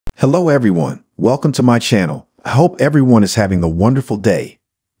Hello everyone, welcome to my channel. I hope everyone is having a wonderful day.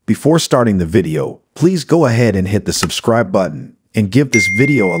 Before starting the video, please go ahead and hit the subscribe button and give this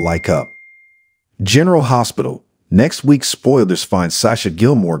video a like up. General Hospital. Next week's spoilers find Sasha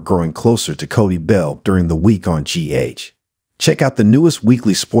Gilmore growing closer to Cody Bell during the week on GH. Check out the newest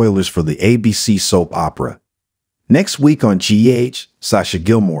weekly spoilers for the ABC soap opera. Next week on GH, Sasha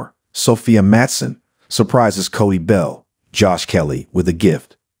Gilmore, Sofia Mattsson, surprises Cody Bell, Josh Kelly, with a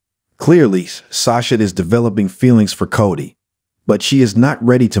gift. Clearly, Sasha is developing feelings for Cody, but she is not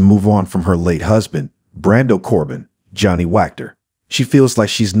ready to move on from her late husband, Brando Corbin, Johnny Wachter. She feels like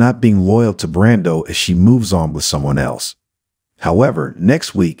she's not being loyal to Brando as she moves on with someone else. However,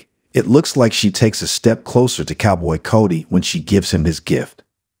 next week, it looks like she takes a step closer to Cowboy Cody when she gives him his gift.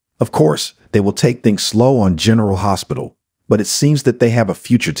 Of course, they will take things slow on General Hospital, but it seems that they have a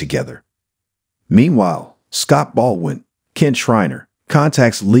future together. Meanwhile, Scott Baldwin, Ken Schreiner,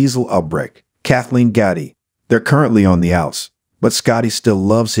 contacts Liesl Albrecht, Kathleen Gowdy. They're currently on the outs, but Scotty still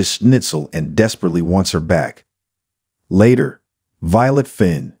loves his schnitzel and desperately wants her back. Later, Violet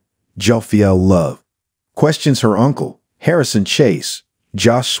Finn, Jophiel Love, questions her uncle, Harrison Chase,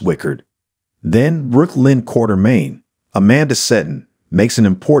 Josh Swickard. Then Brooke Lynn Quartermain, Amanda Seton, makes an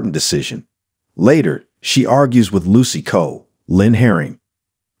important decision. Later, she argues with Lucy Cole, Lynn Herring.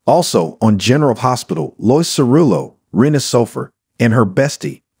 Also on General Hospital, Lois Cerullo, Rena Sofer, and her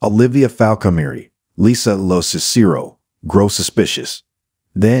bestie, Olivia Falcomeri, Lisa Lo Cicero, grow suspicious.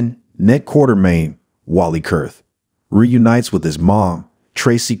 Then, Ned Quartermain, Wally Kurth, reunites with his mom,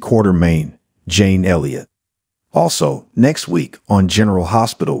 Tracy Quartermain, Jane Elliott. Also, next week on General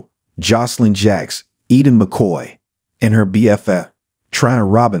Hospital, Jocelyn Jacks, Eden McCoy, and her BFF, Trina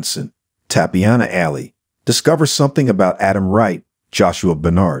Robinson, Tapiana Alley, discover something about Adam Wright, Joshua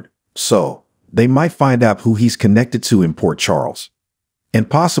Bernard, so they might find out who he's connected to in Port Charles, and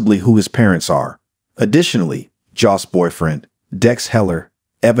possibly who his parents are. Additionally, Joss' boyfriend, Dex Heller,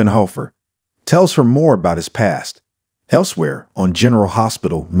 Evan Hofer, tells her more about his past. Elsewhere, on General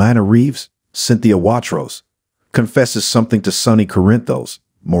Hospital, Mina Reeves, Cynthia Watros, confesses something to Sonny Corinthos,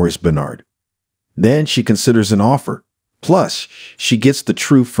 Maurice Bernard. Then she considers an offer. Plus, she gets the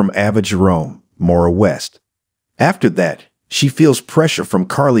truth from Ava Jerome, Maura West. After that, she feels pressure from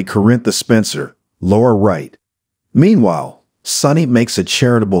Carly Corintha Spencer, Laura Wright. Meanwhile, Sonny makes a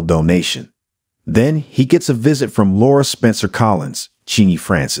charitable donation. Then he gets a visit from Laura Spencer Collins, Jeannie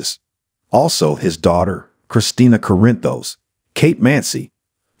Francis. Also, his daughter, Christina Corinthos, Kate Mancy,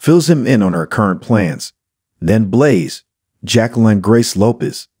 fills him in on her current plans. Then Blaze, Jacqueline Grace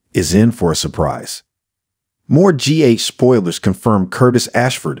Lopez, is in for a surprise. More GH spoilers confirm Curtis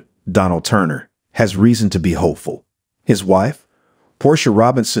Ashford, Donald Turner, has reason to be hopeful. His wife, Portia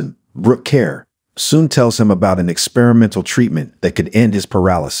Robinson, Brooke Kerr, soon tells him about an experimental treatment that could end his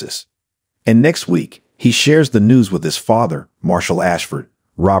paralysis. And next week, he shares the news with his father, Marshall Ashford,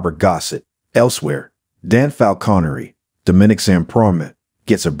 Robert Gossett. Elsewhere, Dan Falconery, Dominique Zamprogrammet,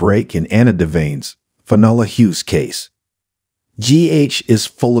 gets a break in Anna Devane's Finola Hughes case. GH is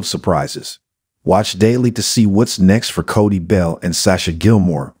full of surprises. Watch daily to see what's next for Cody Bell and Sasha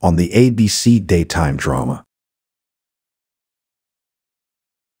Gilmore on the ABC daytime drama.